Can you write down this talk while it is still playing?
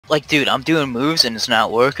Like, dude, I'm doing moves and it's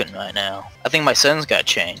not working right now. I think my settings got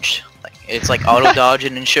changed. Like, it's like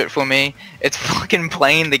auto-dodging and shit for me. It's fucking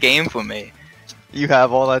playing the game for me. You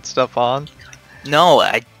have all that stuff on? No,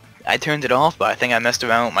 I turned it off, but I think I messed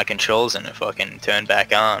around with my controls and it fucking turned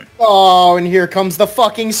back on. Oh, and here comes the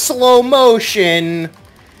fucking slow motion!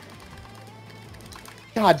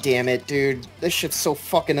 God damn it, dude. This shit's so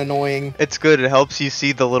fucking annoying. It's good, it helps you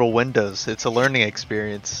see the little windows. It's a learning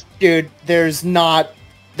experience. Dude, there's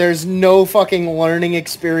no fucking learning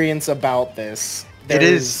experience about this. It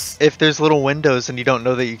is. If there's little windows and you don't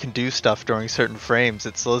know that you can do stuff during certain frames,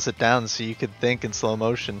 it slows it down so you can think in slow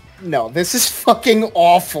motion. No, this is fucking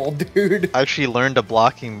awful, dude. I actually learned a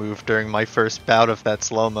blocking move during my first bout of that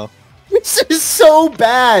slow-mo. This is so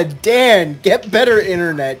bad. Dan, get better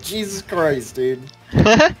internet. Jesus Christ, dude.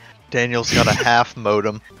 Daniel's got a half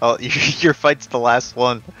modem. Oh, your fight's the last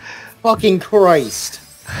one. Fucking Christ.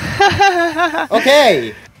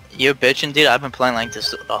 Okay. You're bitching, dude? I've been playing like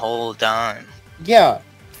this the whole time. Yeah.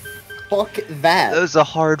 Fuck that. That was a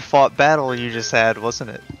hard-fought battle you just had, wasn't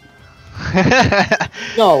it?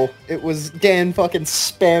 No, it was Dan fucking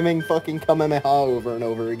spamming fucking Kamehameha over and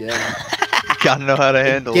over again. Gotta know how to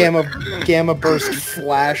handle it. Gamma burst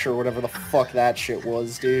flash or whatever the fuck that shit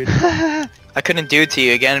was, dude. I couldn't do it to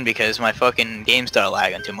you again because my fucking game started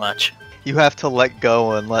lagging too much. You have to let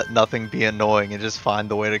go and let nothing be annoying and just find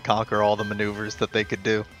the way to conquer all the maneuvers that they could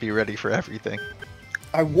do. Be ready for everything.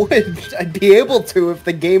 I would. I'd be able to if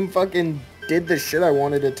the game fucking did the shit I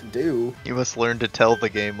wanted it to do. You must learn to tell the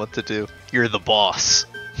game what to do. You're the boss.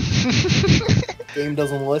 Game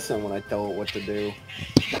doesn't listen when I tell it what to do.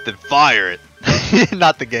 Then fire it.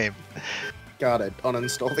 Not the game. Got it.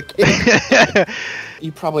 Uninstall the game.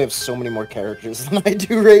 You probably have so many more characters than I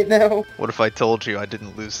do right now. What if I told you I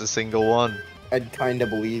didn't lose a single one? I'd kinda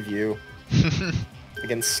believe you.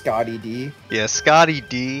 Against Scotty D. Yeah, Scotty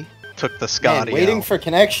D took the Scotty. Man, waiting out. for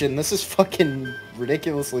connection. This is fucking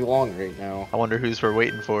ridiculously long right now. I wonder who's we're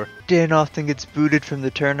waiting for. Dan often gets booted from the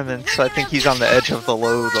tournament, so I think he's on the edge of the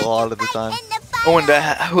load a lot of the time.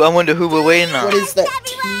 I wonder who we're waiting on. What is that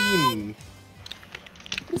team?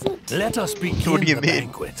 Let us begin What do you the mean?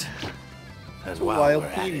 banquet. And while Wild we're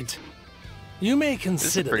at team. it, you may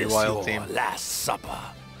consider pretty this wild your team. last supper.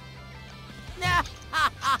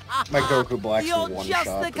 My Goku Black's You're one just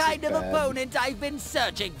shot. the This kind is of bad. opponent I've been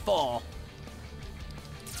searching for.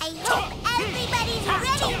 I hope everybody's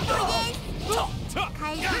ready for this.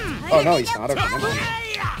 Oh no, he's not. Okay, never mind.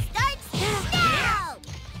 Starts now.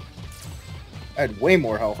 I had way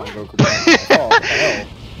more health on Goku Black. Oh, what the hell?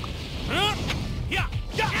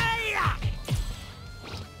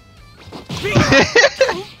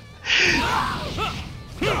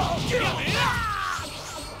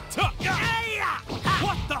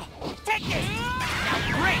 What the? Take this! Now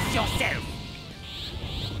brace yourself!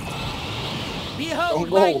 Behold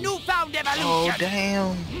Go my gold. newfound evolution! Oh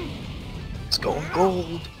damn! It's going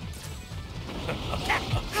gold. I can't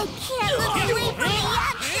look away from the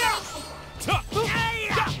action.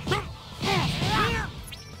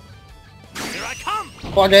 Here I come!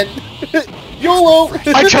 Fuck it. YOLO!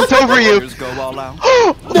 I jumped over you! Go all out.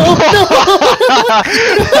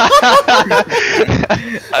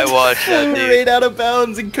 I watched that, dude. Ran out of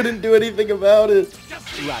bounds and couldn't do anything about it.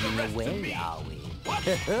 Running away, are we?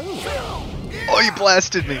 Oh, you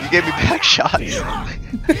blasted me. You gave me back shots.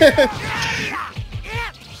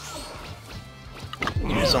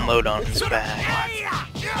 Use unload on his back.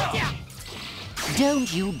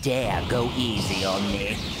 Don't you dare go easy on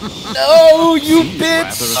me. No, you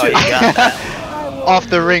bitch! Oh, you got that. Off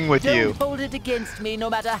the ring with Don't you. hold it against me no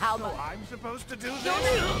matter how much. I'm supposed to do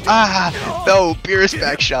this? Ah, no, Beerus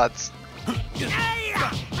back shots.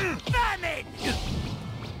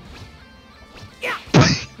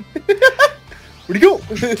 Where'd he go?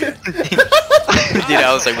 Dude,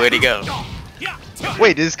 I was like, where'd he go?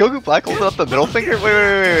 Wait, is Goku Black holding up the middle finger?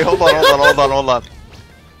 Wait, hold on.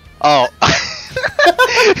 Oh.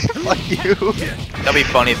 Fuck you. That'd be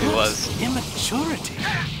funny if it was. Immaturity.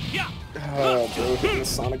 Oh, bro, hitting the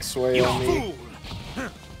Sonic Sway on me.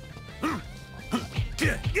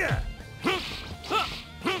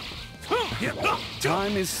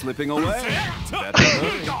 Time is slipping away. Better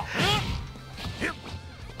hurry.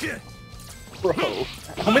 Bro,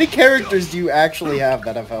 how many characters do you actually have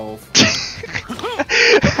that have health?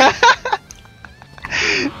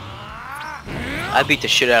 I beat the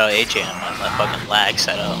shit out of AJ on my fucking lag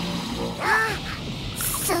setup.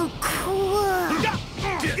 So cool.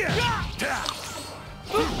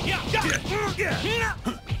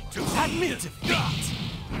 Admit defeat.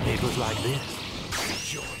 It was like this.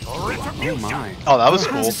 Oh my. Oh, that was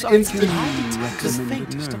cool. Just instant,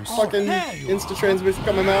 just a fucking instant transmission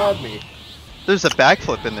coming out at me. There's a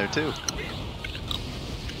backflip in there too.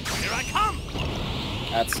 Here I come.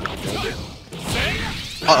 That's not good.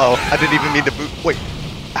 Uh-oh, I didn't even mean to boot. Wait,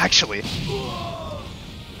 actually.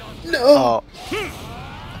 No! Oh.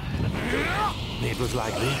 It was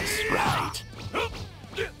like this, right?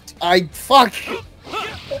 Fuck!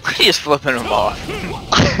 He's flipping him off.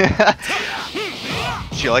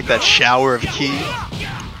 Do you like that shower of ki?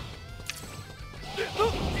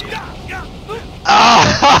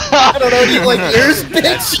 I don't know, do you like ears,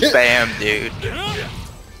 That's bitch? spam, dude.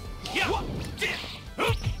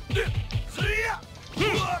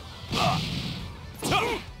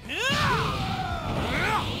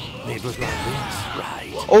 It was like this,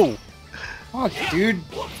 right? Oh! Fuck, dude.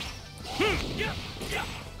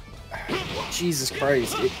 Jesus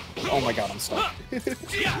Christ. Oh my god, I'm stuck.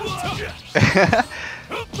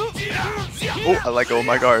 Oh, I let go of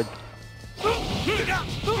my guard.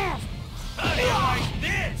 Like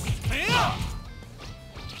this.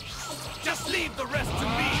 Just leave the rest to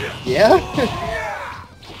me. Yeah?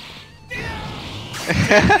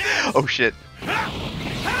 Oh shit.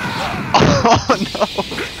 Oh no.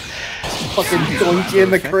 Fucking doink you in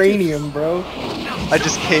the cranium, bro. I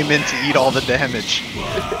just came in to eat all the damage.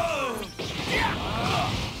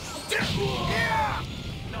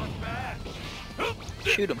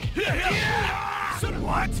 Shoot him.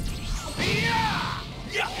 What?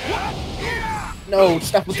 No,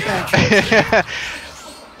 stop with the back.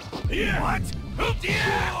 What?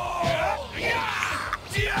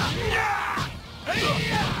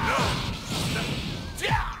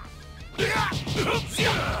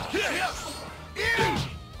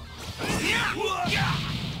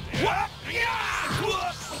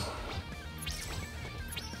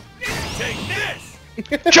 Take this!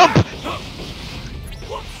 Jump!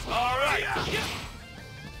 All right.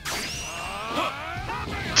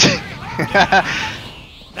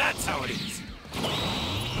 That's how it is.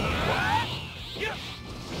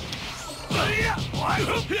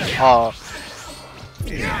 Oh.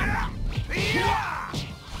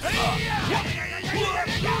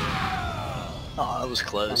 Oh, that was My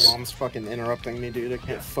close. mom's fucking interrupting me, dude. I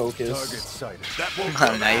can't focus. sighted. That won't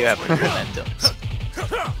Oh, now you have momentums.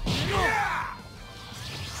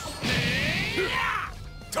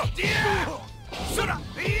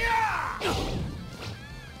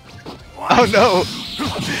 Oh no!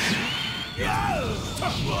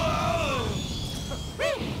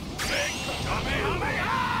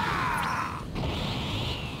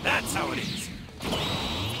 That's how it is.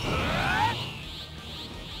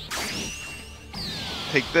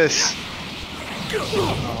 Take this.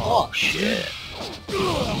 Oh, shit.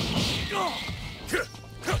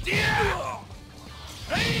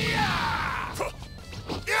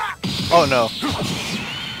 Oh no.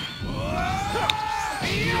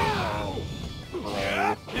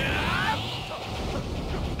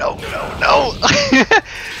 No, no, no!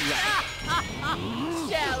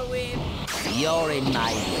 Shall we? You're in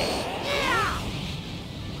my way.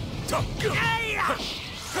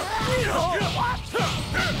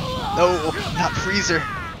 No, not freezer.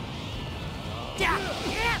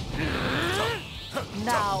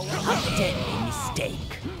 Now a deadly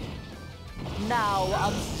mistake. Now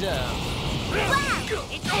observe. Wow!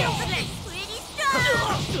 It feels like pretty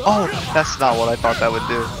strong! Oh, that's not what I thought that would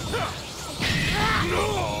do.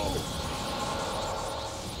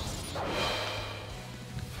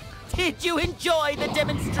 Did you enjoy the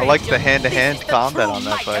demonstration? I like the hand-to-hand This is the combat true on that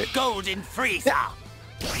might fight. of Golden Freezer.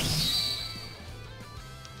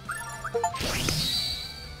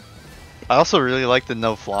 I also really like the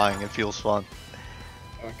no flying. It feels fun.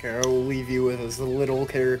 Okay, I will leave you with as little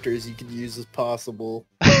characters you could use as possible.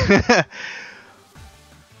 I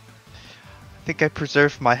think I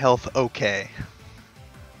preserved my health okay.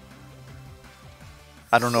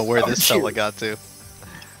 I don't know where this fella got to.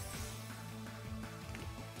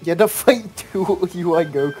 You had to fight 2 UI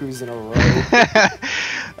Gokus in a row.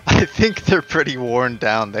 I think they're pretty worn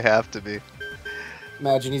down. They have to be.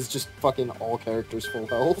 Imagine he's just fucking all characters full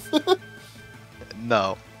health.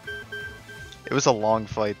 No. It was a long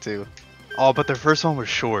fight too. Oh, but their first one was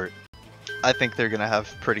short. I think they're gonna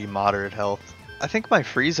have pretty moderate health. I think my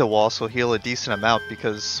Frieza will also heal a decent amount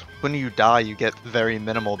because when you die you get very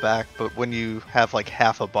minimal back, but when you have like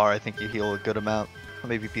half a bar I think you heal a good amount.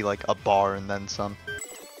 Maybe be like a bar and then some.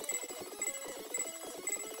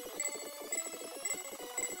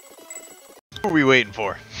 What are we waiting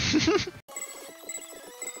for?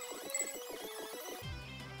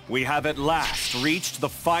 We have at last reached the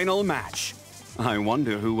final match. I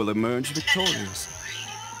wonder who will emerge victorious.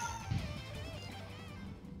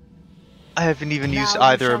 I haven't even used Now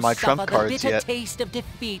you either of shall my trump suffer the cards bitter yet. taste of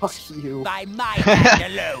defeat Fuck you. by my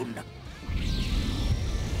hand alone.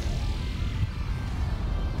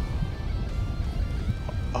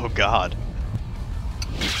 Oh god.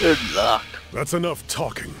 Good luck. That's enough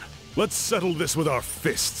talking. Let's settle this with our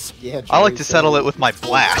fists. Yeah, I like Joey, to settle so- it with my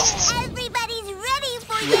blasts. Everybody's ready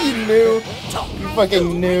for You you. knew. You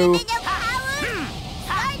fucking knew. The power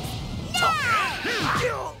starts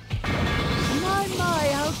now. My,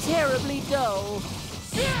 how terribly dull.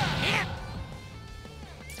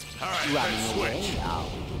 Running away now.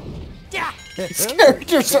 These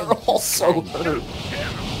characters are all so hurt.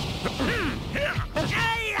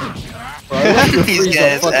 Bro, I left your He's Frieza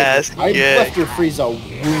got his fucking- ass I kicked. left your Frieza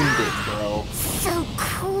wounded, bro. So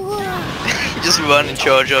cool. Just run and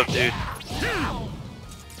charge up, dude. If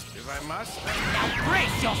I must. Now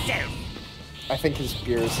brace yourself. I think his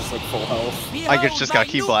Beerus is like full health. I just got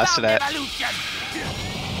key blasted at. Evolution.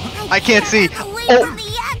 I can't see. Wait Oh! for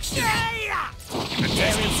the action.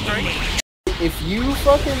 If you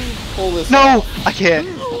fucking pull this No! off, I can't.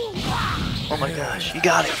 Oh my gosh, you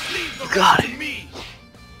got it. You got it.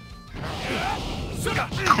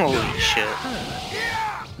 Holy shit.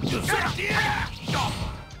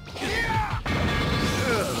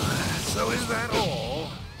 So is that all?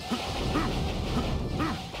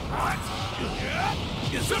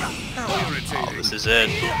 How Oh, irritating. this is it.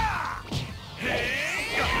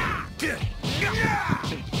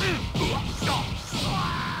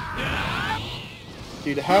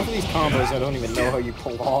 dude, half of these combos I don't even know how you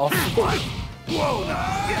pull off.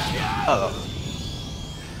 Oh.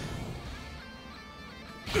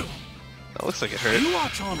 That looks like it hurt. You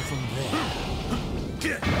watch on from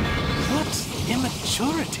there. What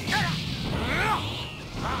immaturity!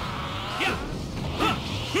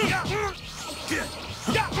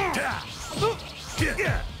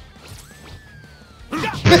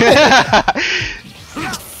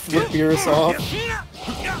 Flip Beerus off.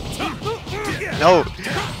 No.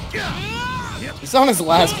 He's on his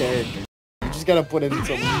last character. You just gotta put in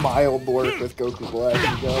some mild work with Goku Black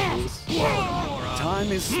and got this.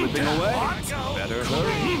 Time is slipping away. Better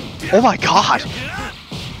hurry. Oh my god.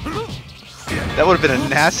 That would have been a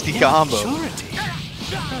nasty combo. Immaturity.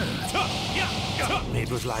 It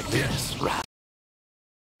was like this, right?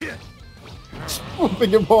 Flipping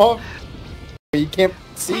him off. He can't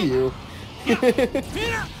see you.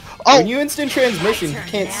 Oh! When you instant transmission, he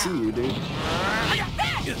can't see you, dude.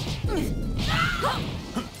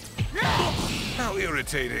 How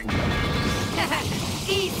irritating.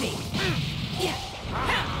 Easy.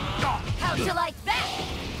 How'd you like that?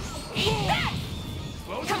 Eat that.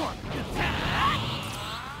 Come on.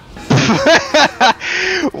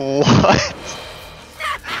 What?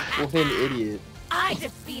 What an idiot. I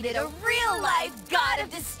defeated a real-life god of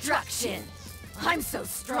destruction. I'm so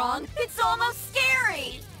strong, it's almost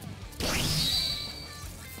scary.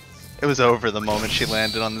 It was over the moment she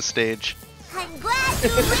landed on the stage.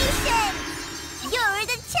 Congratulations! You're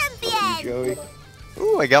the champion! Joey,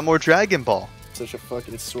 Ooh, I got more Dragon Ball. such a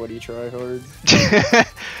fucking sweaty tryhard.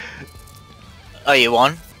 Oh, you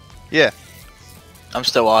won? Yeah. I'm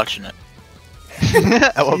still watching it.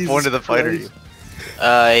 At what point Jesus of the fight are you?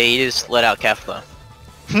 Christ. He just let out Kefla.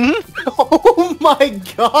 Oh my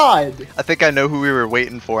god! I think I know who we were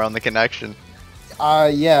waiting for on the connection.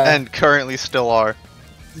 Yeah. And currently still are.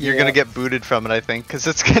 You're Yeah. gonna get booted from it, I think, because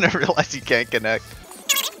it's gonna realize you can't connect.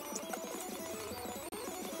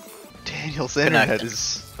 Daniel's internet Connect.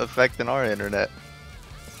 is affecting our internet.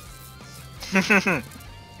 That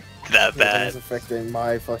That bad. is affecting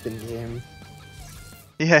my fucking game.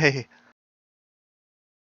 Yay.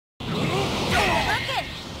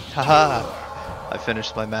 Haha. I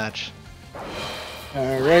finished my match.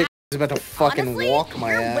 Alright, he's about to fucking Honestly, walk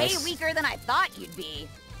my you're ass. way weaker than I thought you'd be.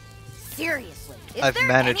 Seriously, is I've there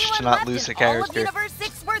managed to anyone not left lose in a all of character. Universe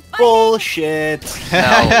 6 worth fighting? Bullshit.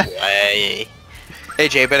 No way. Hey,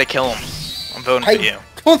 Jay, better kill him. I'm voting for you.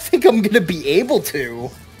 I don't think I'm gonna be able to.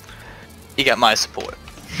 You got my support.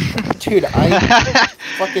 Dude,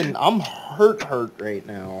 I'm hurt right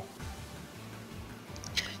now.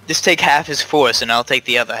 Just take half his force, and I'll take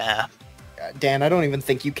the other half. Dan, I don't even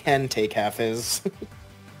think you can take half his.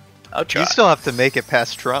 I'll try. You still have to make it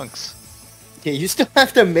past Trunks. Yeah, you still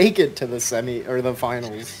have to make it to the semi or the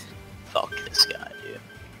finals. Fuck this guy, dude.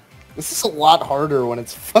 This is a lot harder when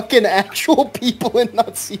it's fucking actual people and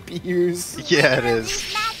not CPUs. Yeah, it is.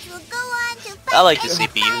 This match will go on to fight I like the in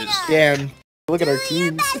CPUs. finals. Dan, look at our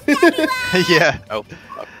teams. Yeah. Oh,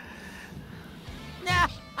 fuck.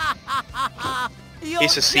 You're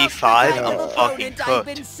He's a just C5? the kind I'm of fucking opponent I've cooked.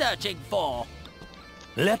 been searching for.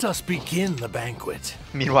 Let us begin the banquet.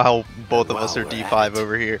 Meanwhile, both of us are While we're D5 at it.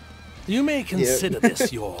 over here. You may consider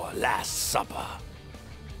this your last supper.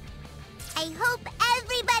 I hope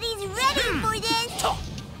everybody's ready for this.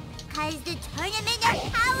 Cause the tournament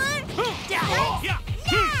of power starts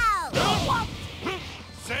now! Drop my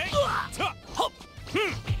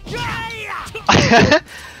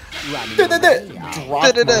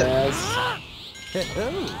ass.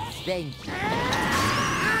 Thank you.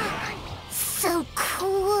 So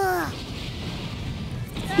cool.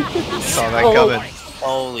 Saw that coming.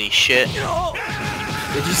 Holy shit.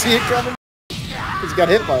 Did you see it coming? He's got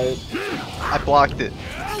hit by it. I blocked it.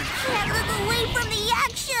 I can't look away from the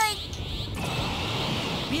action.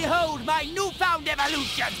 Behold my newfound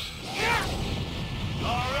evolution!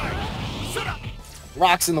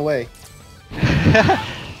 Rock's in the way.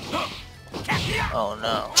 Oh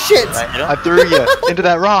no. Shit! Did I hit him? I threw you into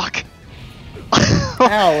that rock.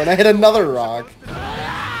 Ow, and I hit another rock.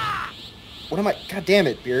 What am I? God damn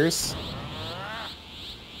it, Beerus.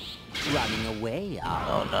 Running away,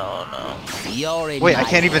 Oh no, no. You're in Wait, I my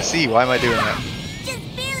can't even way. see. Why am I doing that? Just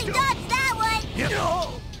barely dodged that one.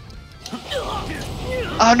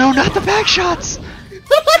 Oh no, not the back shots!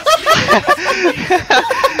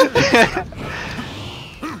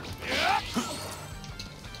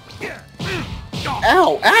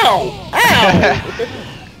 Ow! Ow! Ow!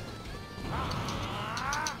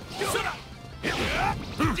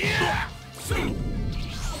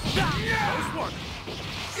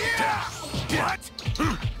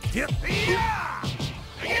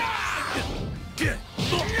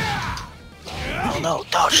 Oh no,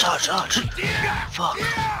 dodge, dodge, dodge. Fuck.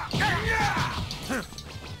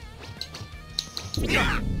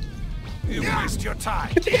 You missed your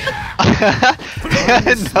time.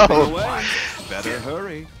 No. Away. Better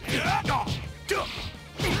hurry.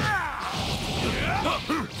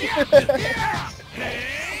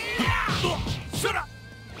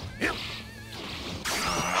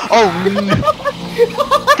 Oh no.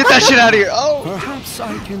 Get that shit out of here. Oh. Perhaps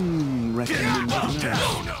I can recommend a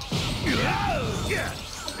nurse.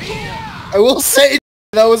 I will say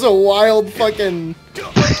that was a wild fucking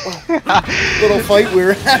little fight we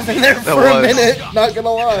were having there for a was. minute. Not gonna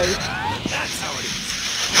lie.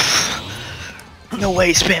 No way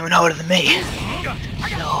he's spamming harder than me.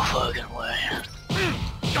 No fucking way.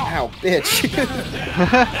 Ow, bitch.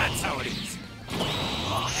 That's how it is.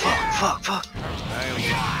 Oh fuck, fuck, fuck.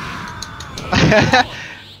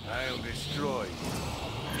 I'll destroy you.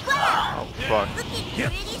 Oh fuck. Looking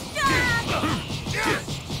pretty strong.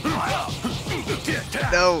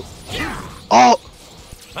 No. Oh.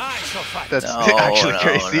 I shall fight. That's No, actually no,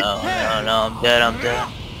 crazy. No, no, I'm dead, I'm dead.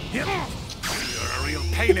 You're a real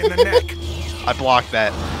pain in the neck. I blocked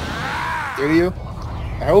that. Do you?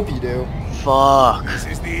 I hope you do. Fuck. This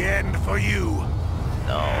is the end for you.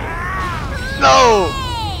 No. No.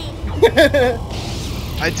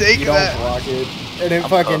 I take You don't that. block it. And it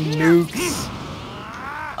fucking nukes.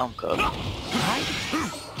 I'm good.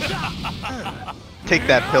 Take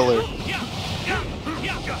that pillar.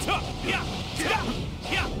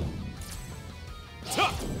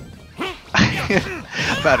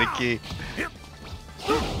 I'm out of key.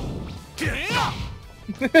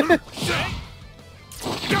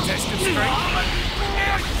 Test of strength.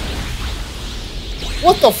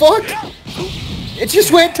 What the fuck? It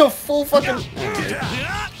just went to full fucking.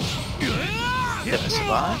 Did I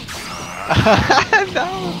survive? No.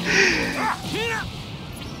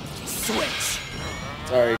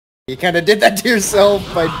 Sorry. You kind of did that to yourself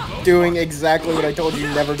by doing exactly what I told you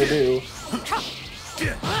never to do.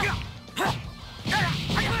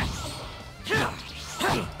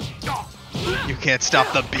 You can't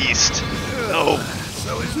stop the beast. No.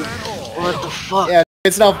 So is that all? What the fuck? Yeah,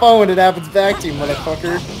 it's not fun when it happens back to you,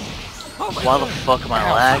 motherfucker. Why the fuck am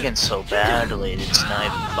I lagging so badly? It's not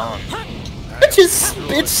even fun. I just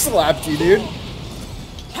bitch slapped you, dude.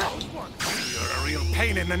 You're a real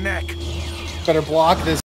pain in the neck. Better block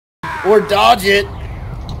this or dodge it.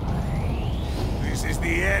 This is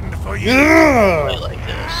the end for you. Play like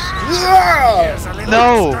this. Here's a little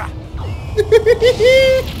No. extra.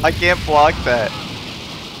 I can't block that.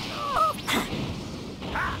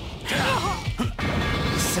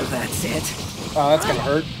 So that's it. Oh, that's gonna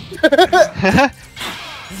hurt.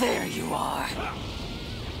 There you are.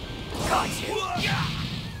 Got you.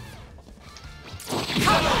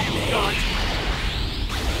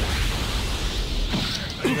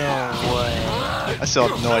 No way. I still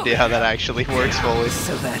have no idea how that actually works fully.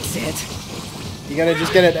 So that's it. You gotta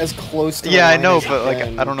just get it as close to the Yeah, I line know, as you but like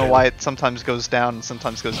can. I don't know why it sometimes goes down and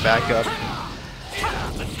sometimes goes back up.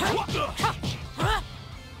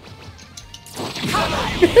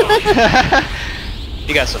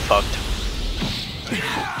 You guys are fucked.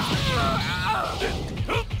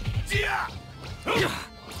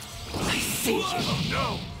 see you.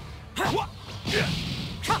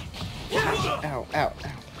 Ow, ow, ow.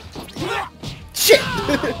 Shit!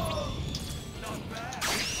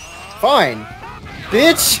 Fine.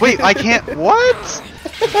 Bitch! Wait, I can't. What?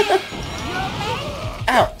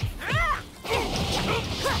 Ow.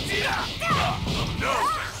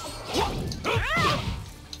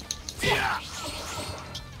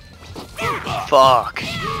 Fuck.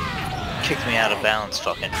 Kicked me out of bounds,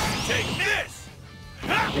 fucking.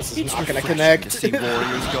 This is not gonna connect. To see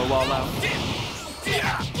warriors go all out.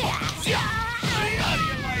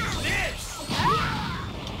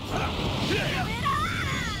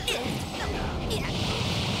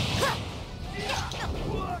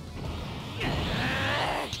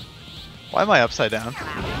 Why am I upside down?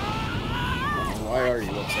 Why are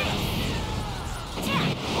you upside down?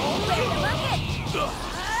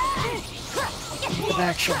 The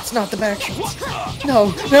back shots, not the back shots.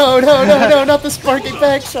 No, no, no, no, no, not the sparking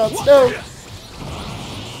back shots, no.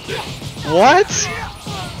 What?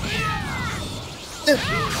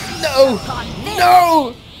 No,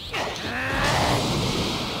 no.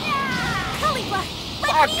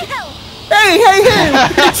 Hey, hey, hey!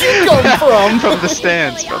 Where did you come from? From the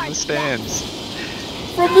stands, from the stands.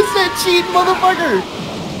 From the set cheat, motherfucker!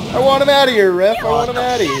 I want him out of here, ref. I want him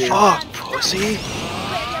out of here. Fuck, pussy.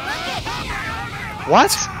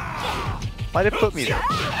 What? Why'd it put me there?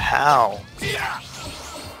 How?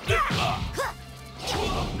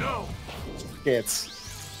 Okay,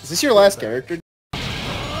 is this your last character?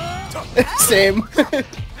 Same.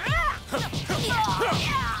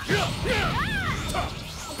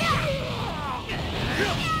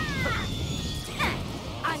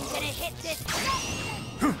 I'm gonna hit this.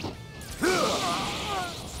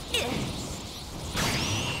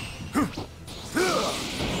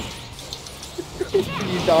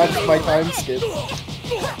 You dodged my time skip.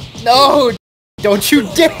 No! Don't you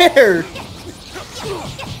dare!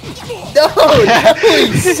 No!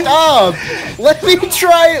 Nelly, stop! Let me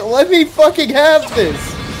try it! Let me fucking have this!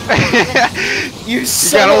 You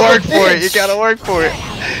son gotta of a work for it, you bitch. gotta work for it.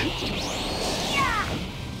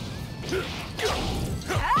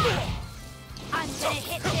 I'm gonna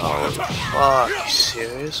hit this. Fuck,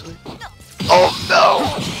 seriously? Oh no!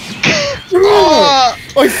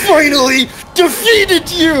 I finally defeated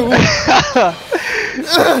you!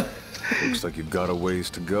 Looks like you've got a ways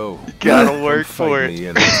to go. Gotta work Fight for me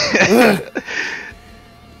it. in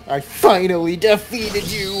I finally defeated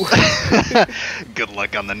you! Good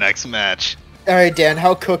luck on the next match. Alright, Dan,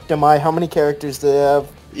 how cooked am I? How many characters do they have?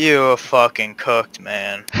 You are fucking cooked,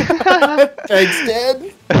 man. Thanks,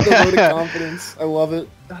 Dan. The vote of confidence. I love it.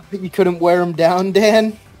 You couldn't wear him down,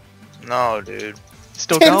 Dan? No, dude.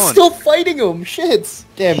 Still Dan's going. still fighting him. Shit.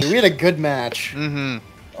 Damn, dude, we had a good match. Mm-hmm.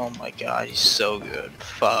 Oh my god, he's so good.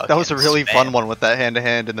 Fuck. That was a really fun one with that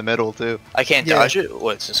hand-to-hand in the middle, too. I can't Yeah. dodge it?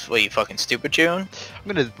 What's this? What, you fucking stupid, June? I'm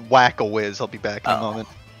gonna whack a whiz. I'll be back in a Oh. moment.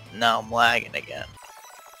 Now I'm lagging again.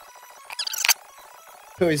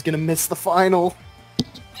 Oh, he's gonna miss the final.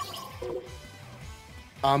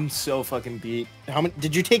 I'm so fucking beat. How many?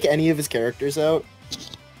 Did you take any of his characters out?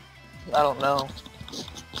 I don't know.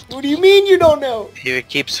 What do you mean you don't know? He would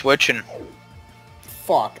keep switching.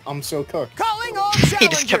 Fuck, I'm so cooked. Calling all He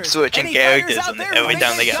just kept switching Any characters fighters out and there every ready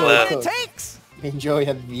time they to got show low. what low. it takes? Me and Joey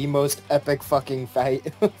had the most epic fucking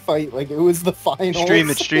fight. Like, it was the finals. Stream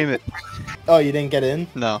it, stream it. Oh, you didn't get in?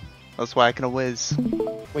 No. I was whacking a whiz.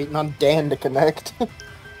 Waiting on Dan to connect.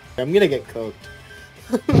 I'm gonna get cooked.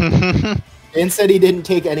 Dan said he didn't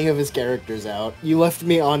take any of his characters out. You left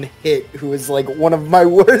me on Hit, who is like one of my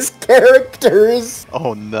worst characters.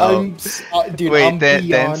 Oh no. Dude, Wait, I'm Dan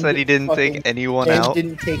beyond said he didn't fucking- take anyone Dan out?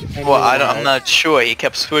 didn't take anyone Well, out. I'm not sure. He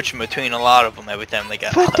kept switching between a lot of them every time they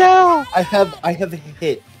got low. Vidal! I have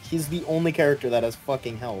Hit. He's the only character that has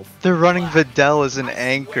fucking health. They're running Vidal as an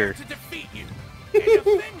anchor.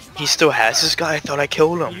 He still has this guy? I thought I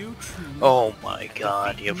killed him. Oh my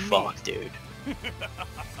god, you fucked, dude.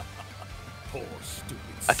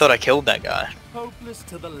 I thought I killed that guy. Hopeless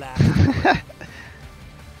to the last.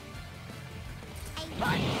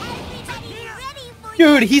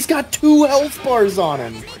 Dude, he's got 2 health bars on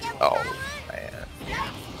him. Oh, man.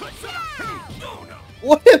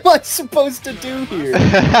 What am I supposed to do here?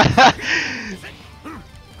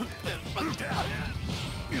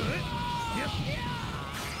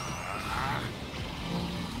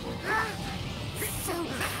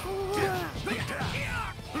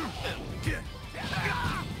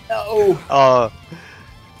 No.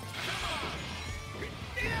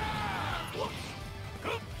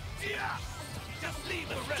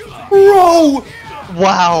 Bro!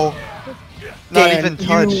 Wow! Not Dan, even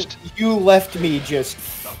touched. You left me just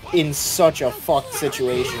in such a fucked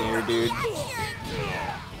situation here, dude.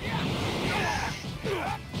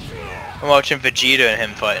 I'm watching Vegeta and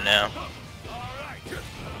him fight now.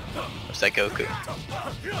 What's that, Goku?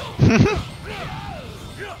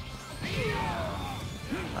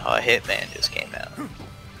 Oh, Hitman just came out.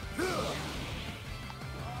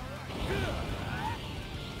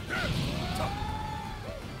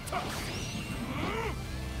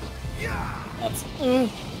 That's...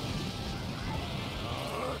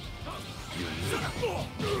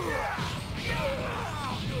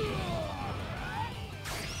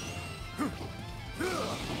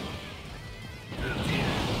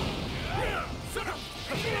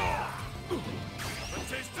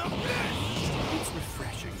 It's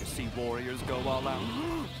refreshing to see warriors go all out.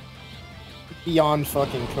 beyond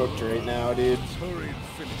fucking cooked right now, dude. Hurry and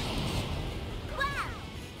finish.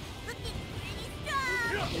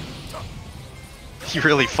 You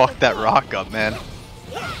really fucked that rock up, man.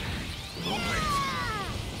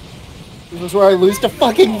 This is where I lose to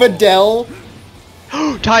fucking Videl.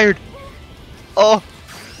 Tired. Oh.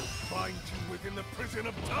 Find you within the prison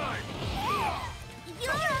of time.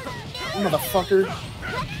 Motherfucker.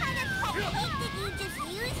 What kind of technique did you just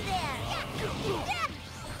use there?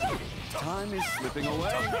 Time is slipping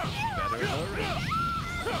away. Better hurry.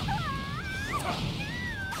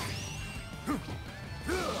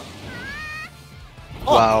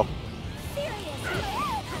 Wow.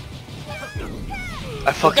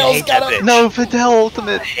 I fucking Videl's hate that got a- bitch. No, Videl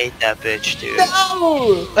ultimate. I hate that bitch, dude.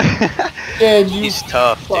 No! Man, you She's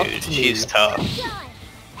tough, fucked dude. me. She's tough.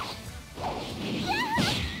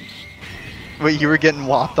 Wait, you were getting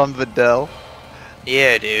whopped on Videl?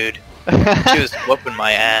 Yeah, dude. She was whooping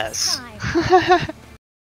my ass.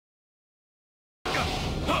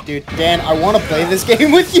 Dude, Dan, I want to play this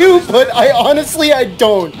game with you, but I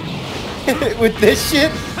don't. With this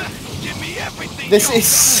shit, this is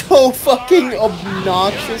so fucking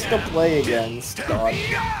obnoxious to play against. God,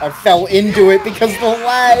 I fell into it because of the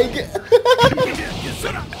lag.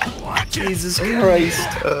 Jesus Christ.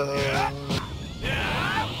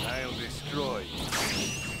 I'll destroy you.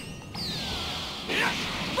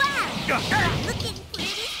 Looking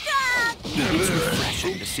pretty strong. It's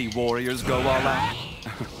refreshing to see warriors go all out.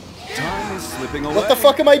 Time is slipping away. What the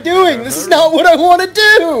fuck am I doing? This is not what I want to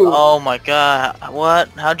do. Oh my god. What?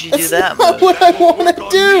 How'd you do That's that not move? what I want to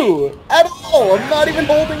do at all. I'm not even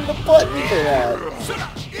holding the button for that.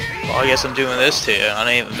 Well, I guess I'm doing this to you. I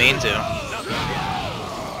didn't even mean to.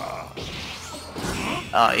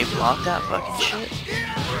 Oh, you blocked that fucking shit?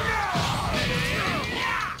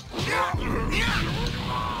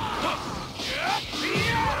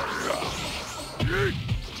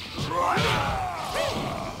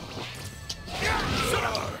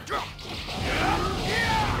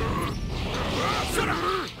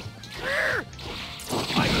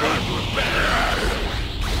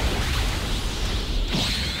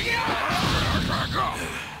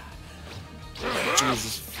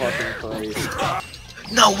 Jesus fucking Christ.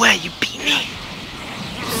 No way, you beat me!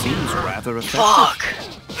 Seems rather effective. Fuck!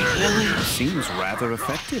 Really? Seems rather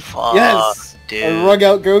effective. Fuck, Yes! dude. I rug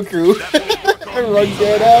out Goku. I rug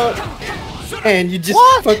that out. And you just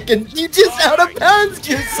you just out of bounds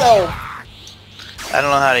yourself. I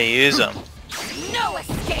don't know how to use them. No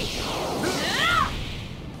escape.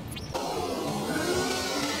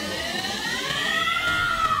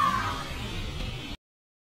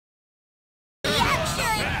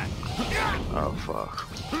 Oh fuck.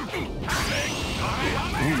 Oh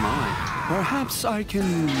my. Perhaps I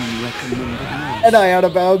can recommend it more. And I out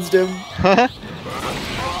of bounds him.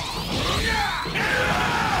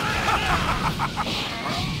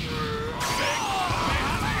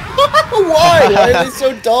 Why? Why are they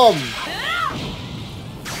so dumb?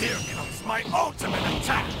 Here comes my ultimate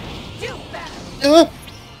attack. Do better.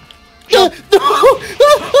 Jump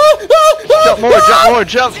more,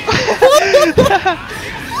 jump!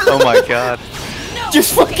 Oh my god.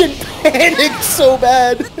 Just fucking panicked so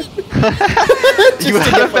bad. Just You to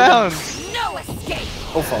out get of bounds! No escape.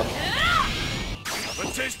 Oh fuck. Have a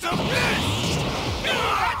taste of this.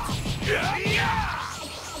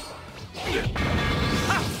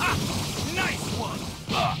 Nice one.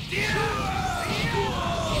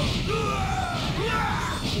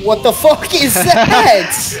 What the fuck is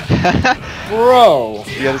that? Bro.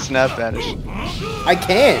 You gotta snap banish. I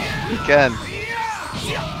can't. You can.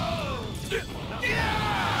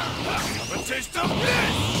 Have a taste of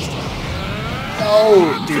this.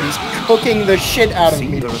 Oh, dude, he's cooking the shit out of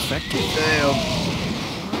me. Seems they're effective. Damn.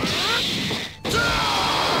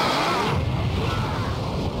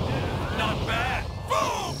 Not bad.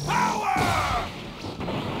 Full power.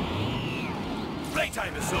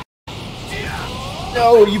 Playtime is over. No!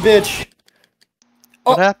 No, you bitch.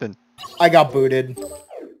 What Oh. happened? I got booted.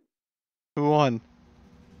 Who won?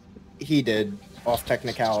 He did, off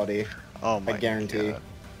technicality. Oh my I guarantee. God.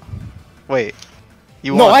 Wait.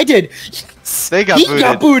 You No, won. I did. They got He booted.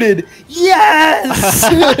 got booted. Yes!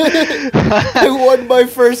 I won my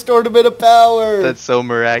first Tournament of Power. That's so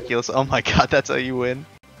miraculous. Oh my God, that's how you win.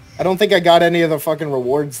 I don't think I got any of the fucking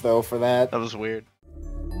rewards though for that. That was weird.